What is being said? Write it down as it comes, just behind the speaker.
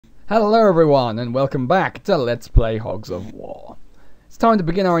Hello everyone, and welcome back to Let's Play Hogs of War. It's time to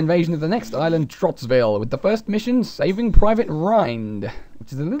begin our invasion of the next island, Trottsville, with the first mission, Saving Private Rind,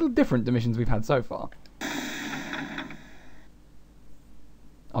 which is a little different to missions we've had so far.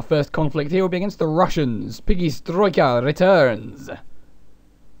 Our first conflict here will be against the Russians. Piggy Stroika returns.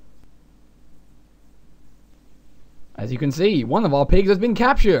 As you can see, one of our pigs has been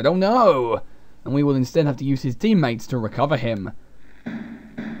captured, oh no! And we will instead have to use his teammates to recover him.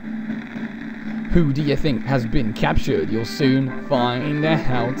 Who do you think has been captured? You'll soon find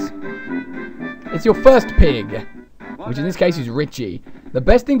out. It's your first pig, which in this case is Richie. The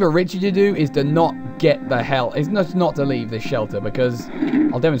best thing for Richie to do is to not get the hell, is not to leave this shelter, because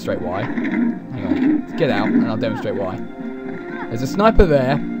I'll demonstrate why. Hang on, let's get out and I'll demonstrate why. There's a sniper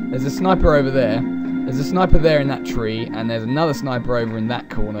there, there's a sniper over there, there's a sniper there in that tree, and there's another sniper over in that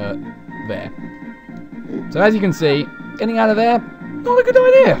corner there. So as you can see, getting out of there, not a good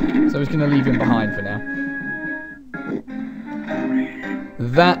idea. So I'm just going to leave him behind for now.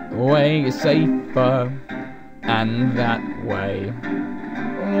 That way is safer. And that way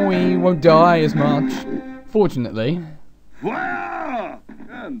we won't die as much. Fortunately.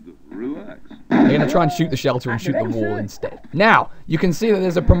 And relax. They're going to try and shoot the shelter and shoot the wall instead. Now, you can see that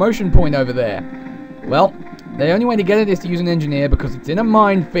there's a promotion point over there. Well, the only way to get it is to use an engineer because it's in a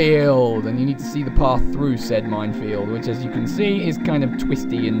minefield and you need to see the path through said minefield, which as you can see is kind of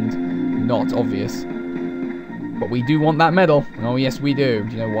twisty and not obvious. But we do want that medal. Oh yes we do.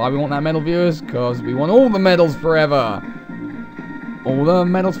 Do you know why we want that medal, viewers? Because we want all the medals forever. All the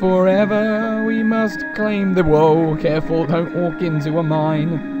medals forever. We must claim the whoa. Careful, don't walk into a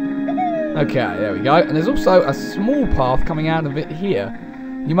mine. Okay, there we go. And there's also a small path coming out of it here.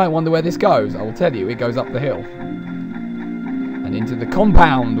 You might wonder where this goes. I will tell you, it goes up the hill. And into the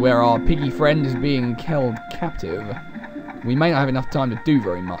compound where our piggy friend is being held captive. We may not have enough time to do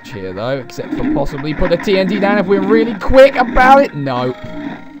very much here though, except for possibly put a TNT down if we're really quick about it. No.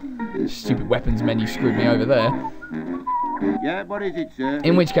 Stupid weapons menu screwed me over there. Yeah, what is it, sir?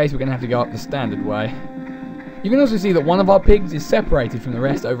 In which case we're going to have to go up the standard way. You can also see that one of our pigs is separated from the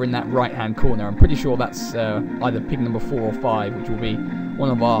rest over in that right-hand corner. I'm pretty sure that's either pig number 4 or 5, which will be one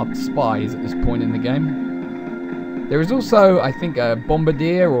of our spies at this point in the game. There is also, I think, a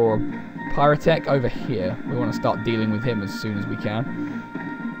bombardier or pyrotech over here. We want to start dealing with him as soon as we can.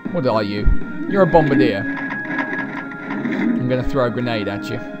 What are you? You're a bombardier. I'm going to throw a grenade at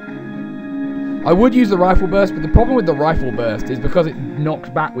you. I would use the rifle burst, but the problem with the rifle burst is because it knocks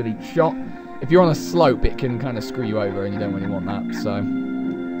back with each shot. If you're on a slope, it can kind of screw you over, and you don't really want that. So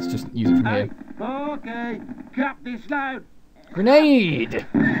let's just use it from here. Okay, cap this loud. Grenade!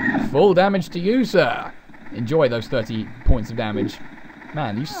 Full damage to you, sir. Enjoy those 30 points of damage.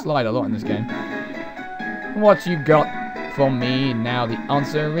 Man, you slide a lot in this game. What you got from me? Now the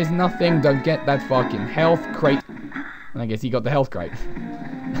answer is nothing. Don't get that fucking health crate. I guess he got the health crate.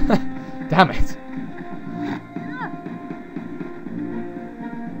 Damn it.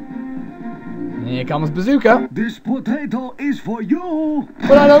 Here comes Bazooka. This potato is for you.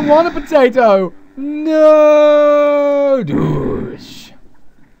 But I don't want a potato. No! Douche.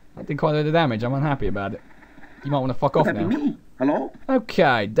 That did quite a bit of damage. I'm unhappy about it. You might want to fuck off now. Me? Hello?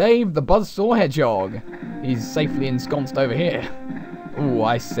 Okay, Dave the Buzzsaw Hedgehog. He's safely ensconced over here. Ooh,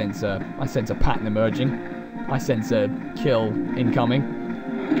 I sense a pattern emerging. I sense a kill incoming.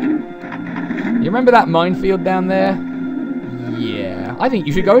 You remember that minefield down there? Yeah. I think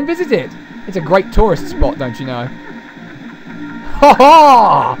you should go and visit it. It's a great tourist spot, don't you know? Ha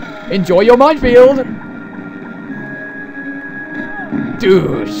ha! Enjoy your minefield!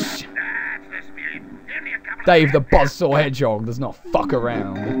 Douche! Dave the Buzzsaw Hedgehog does not fuck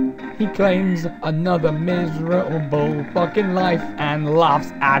around. He claims another miserable fucking life and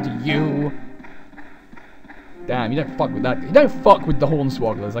laughs at you. Damn, you don't fuck with that. You don't fuck with the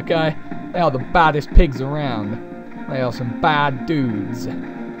Hornswogglers, okay? They are the baddest pigs around. They are some bad dudes.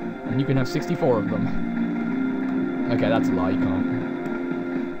 And you can have 64 of them. Okay, that's a lie, you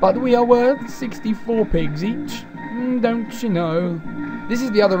can't. But we are worth 64 pigs each. Don't you know? This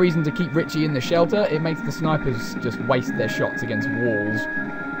is the other reason to keep Richie in the shelter. It makes the snipers just waste their shots against walls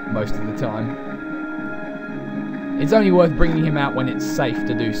most of the time. It's only worth bringing him out when it's safe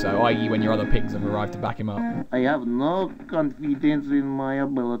to do so, i.e. when your other pigs have arrived to back him up. I have no confidence in my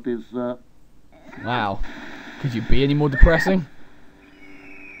abilities, sir. Wow. Could you be any more depressing?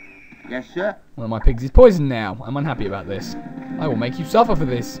 Yes, sir. One of my pigs is poisoned now. I'm unhappy about this. I will make you suffer for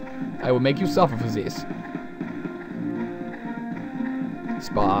this. I will make you suffer for this.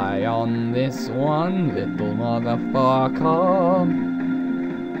 Spy on this one little motherfucker.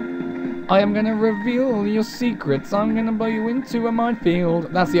 I am gonna reveal your secrets. I'm gonna blow you into a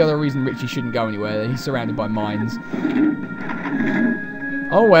minefield. That's the other reason Richie shouldn't go anywhere. He's surrounded by mines.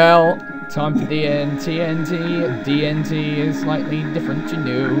 Oh well. Time for TNT. DNT is slightly different, you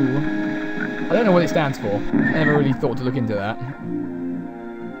know. I don't know what it stands for. Never really thought to look into that.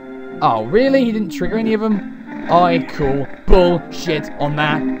 Oh, really? He didn't trigger any of them? I call bullshit on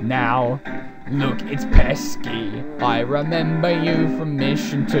that now. Look, it's pesky. I remember you from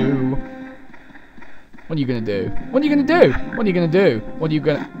Mission 2. What are you gonna do? What are you gonna do? What are you gonna do? What are you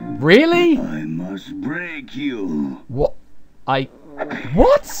gonna... Really? I must break you. What?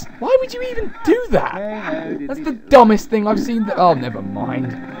 What? Why would you even do that? That's the dumbest thing I've seen. Oh, never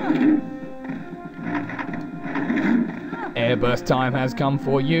mind. Airburst time has come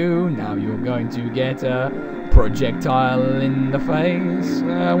for you. Now you're going to get a projectile in the face.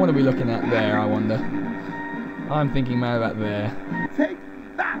 What are we looking at there, I wonder? I'm thinking more about there.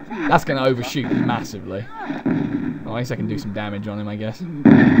 That's going to overshoot massively. Oh, at least I can do some damage on him, I guess.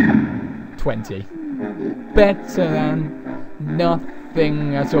 20. Better than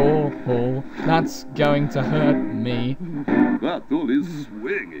nothing at all. That's going to hurt me. That tool is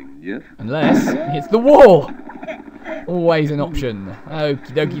swinging, yes? Unless it hits the wall. Always an option.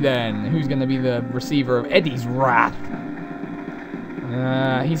 Okie dokie then. Who's going to be the receiver of Eddie's wrath?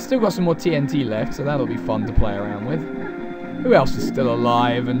 He's still got some more TNT left, so that'll be fun to play around with. Who else is still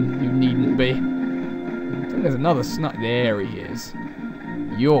alive and who needn't be? I think there's another snut. There he is.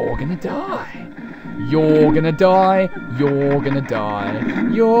 You're gonna die. You're gonna die. You're gonna die.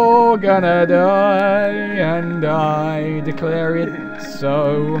 You're gonna die. And I declare it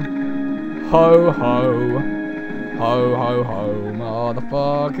so. Ho ho. Ho ho ho,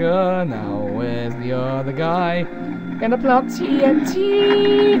 motherfucker. Now where's the other guy? Gonna plant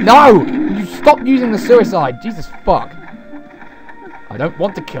TNT. No! You stop using the suicide. Jesus fuck. I don't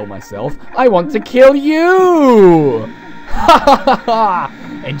want to kill myself. I want to kill you! Ha ha ha ha!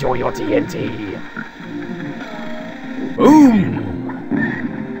 Enjoy your TNT. Boom!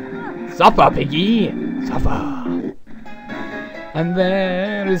 Suffer, piggy! Suffer. And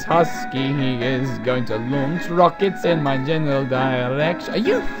there is Husky. He is going to launch rockets in my general direction. Are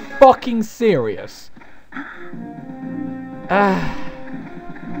you fucking serious?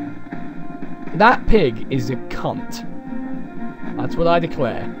 That pig is a cunt. That's what I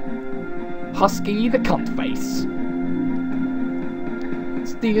declare. Husky the cunt face.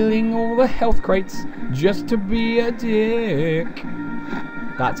 Stealing all the health crates just to be a dick.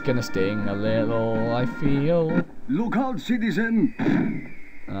 That's gonna sting a little, I feel. Look out, citizen!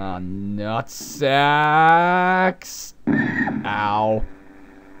 Ah, nutsacks. Ow.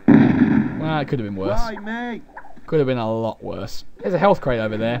 Well, it could have been worse. Why, mate? Could have been a lot worse. There's a health crate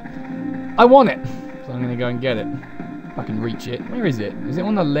over there. I want it, so I'm gonna go and get it. If I can reach it. Where is it? Is it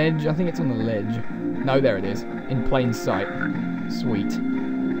on the ledge? I think it's on the ledge. No, there it is. In plain sight. Sweet.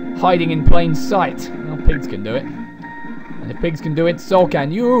 Hiding in plain sight. Well, pigs can do it. And if pigs can do it, so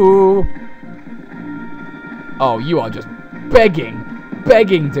can you. Oh, you are just begging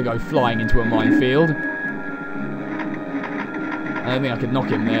to go flying into a minefield. I don't think I could knock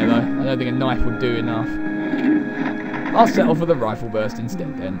him there, though. I don't think a knife would do enough. I'll settle for the rifle burst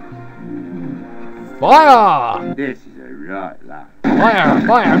instead, then. Fire! This is a right laugh. Fire!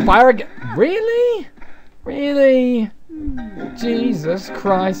 Fire! Fire again! Really? Really? Jesus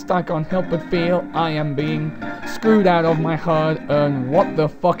Christ, I can't help but feel I am being screwed out of my hard-earned. What the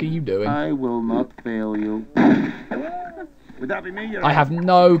fuck are you doing? I will not fail you. Would that be me? I have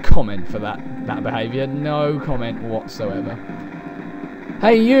no comment for that behaviour. No comment whatsoever.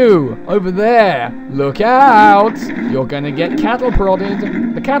 Hey you! Over there! Look out! You're gonna get cattle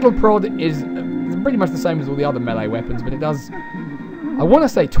prodded. The cattle prod is pretty much the same as all the other melee weapons, but it does, I want to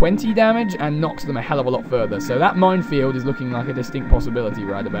say 20 damage and knocks them a hell of a lot further. So that minefield is looking like a distinct possibility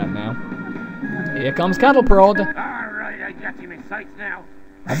right about now. Here comes cattle prod. Alright, I got him in sights now.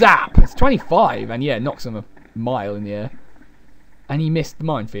 Zap! It's 25, and yeah, knocks him a mile in the air. And he missed the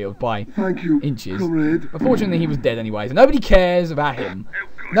minefield by inches. Comrade. But fortunately, he was dead anyway, so nobody cares about him.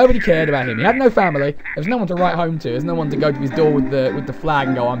 Nobody cared about him. He had no family. There's no one to write home to. There's no one to go to his door with the flag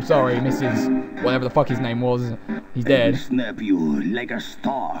and go, I'm sorry, Mrs. whatever the fuck his name was. He's dead. Snap you like a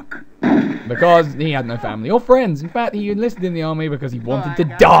stalk. Because he had no family or friends. In fact, he enlisted in the army because he wanted to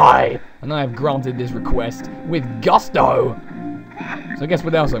die. And I have granted this request with gusto. So guess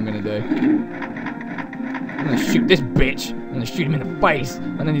what else I'm going to do? I'm going to shoot this bitch. I'm going to shoot him in the face.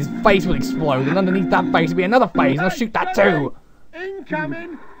 And then his face will explode. And underneath that face will be another face. And I'll shoot that too.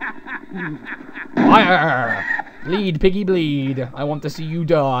 Incoming! Fire! Bleed, piggy, bleed. I want to see you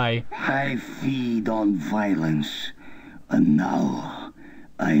die. I feed on violence. And now,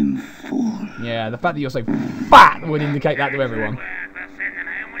 I'm full. Yeah, the fact that you're so fat would indicate that to everyone.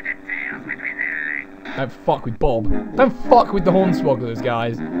 Don't fuck with Bob. Don't fuck with the Hornswogglers,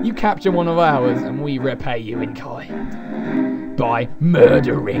 guys. You capture one of ours and we repay you in kind. By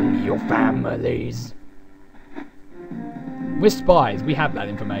murdering your families. We're spies. We have that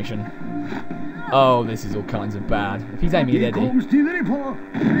information. Oh, this is all kinds of bad. If he's aiming at Eddie.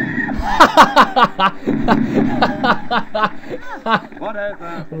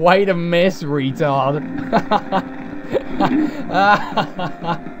 Whatever. Way to miss, retard.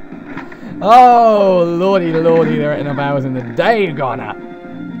 Oh, lordy, lordy, there ain't enough hours in the day gone up.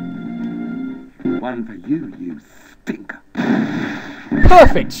 One for you, you stinker.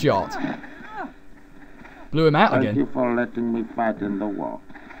 Perfect shot. Blew him out Thank again. you for letting me fight in the war.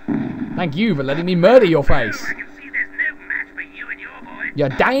 Thank you for letting me murder your face. I can see there's no match for you and your boy. You're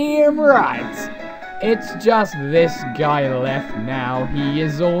damn right. It's just this guy left now. He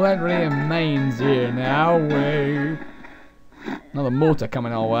is all that remains here now. Way. Another mortar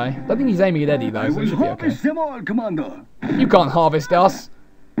coming our way. I don't think he's aiming at Eddie though, so it should be okay. them all, Commander. You can't harvest us.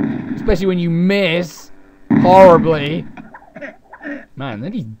 Especially when you miss horribly. Man,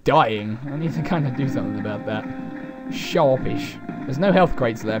 Eddie's dying. I need to kind of do something about that. Sharpish. There's no health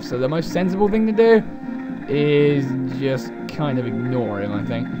crates left, so the most sensible thing to do is just kind of ignore him, I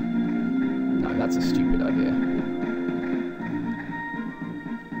think. No, that's a stupid idea.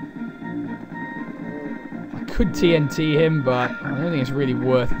 I could TNT him, but I don't think it's really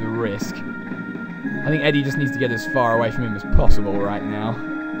worth the risk. I think Eddie just needs to get as far away from him as possible right now.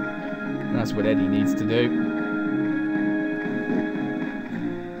 And that's what Eddie needs to do.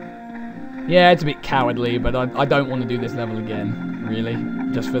 Yeah, it's a bit cowardly, but I don't want to do this level again, really.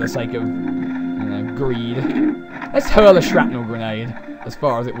 Just for the sake of, greed. Let's hurl a shrapnel grenade as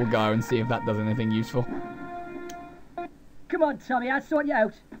far as it will go and see if that does anything useful. Come on, Tommy, I'll sort you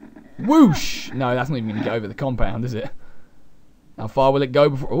out. Whoosh! No, that's not even going to go over the compound, is it? How far will it go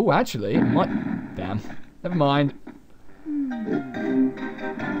before... Oh, actually, it might... Damn. Never mind.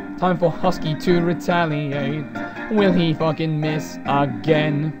 Time for Husky to retaliate. Will he fucking miss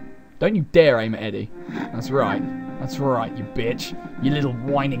again? Don't you dare aim at Eddie. That's right. That's right, you bitch. You little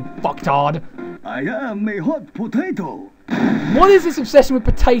whining fucktard. I am a hot potato. What is this obsession with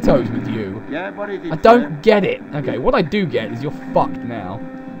potatoes with you? Yeah, what is it? I don't get it. Okay, what I do get is you're fucked now.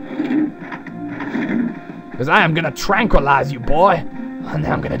 Because I am going to tranquilize you, boy. And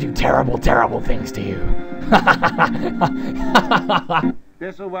I'm going to do terrible, terrible things to you.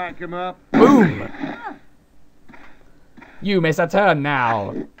 This'll whack him up. Boom! You miss a turn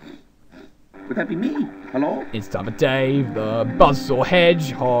now. Would that be me? Hello? It's time for Dave, the buzzsaw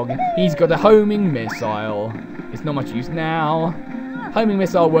hedgehog. He's got a homing missile. It's not much use now. Homing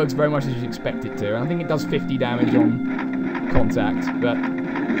missile works very much as you'd expect it to. And I think it does 50 damage on contact. But,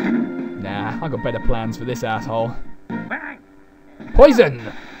 nah, I've got better plans for this asshole. Bang! Poison!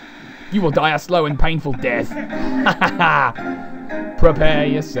 You will die a slow and painful death. Prepare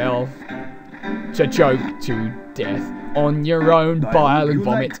yourself to choke to death on your own bile and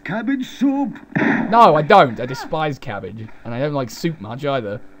vomit. Like cabbage soup? No, I don't. I despise cabbage. And I don't like soup much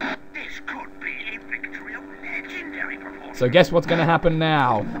either. This could be a victory of legendary proportions. So guess what's going to happen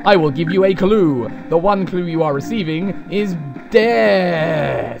now? I will give you a clue. The one clue you are receiving is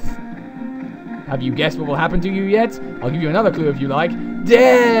death. Have you guessed what will happen to you yet? I'll give you another clue if you like.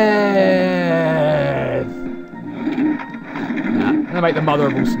 Death! Nah, I'm going to make the mother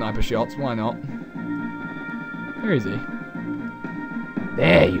of all sniper shots. Why not? Where is he?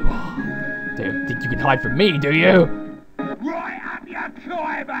 There you are. Don't think you can hide from me, do you? Right up your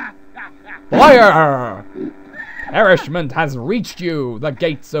clover! Fire! Perishment has reached you. The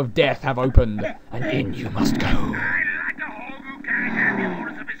gates of death have opened, and in you must go. I like a hog who carries out the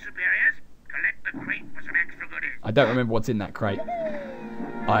orders of his superiors. Collect the crate for some extra goodies. I don't remember what's in that crate.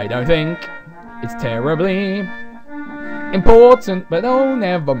 I don't think it's terribly important, but oh,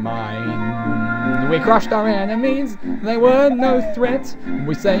 never mind. We crushed our enemies, they were no threat.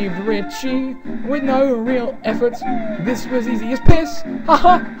 We saved Richie with no real effort. This was easy as piss. Ha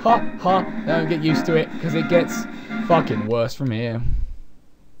ha ha ha. Don't get used to it, because it gets fucking worse from here.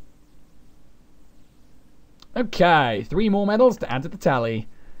 Okay, 3 more medals to add to the tally.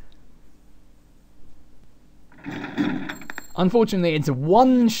 Unfortunately, it's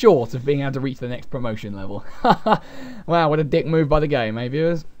 1 short of being able to reach the next promotion level. Wow, what a dick move by the game, eh,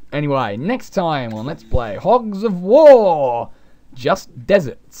 viewers? Anyway, next time on Let's Play Hogs of War, Just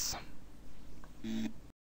Deserts.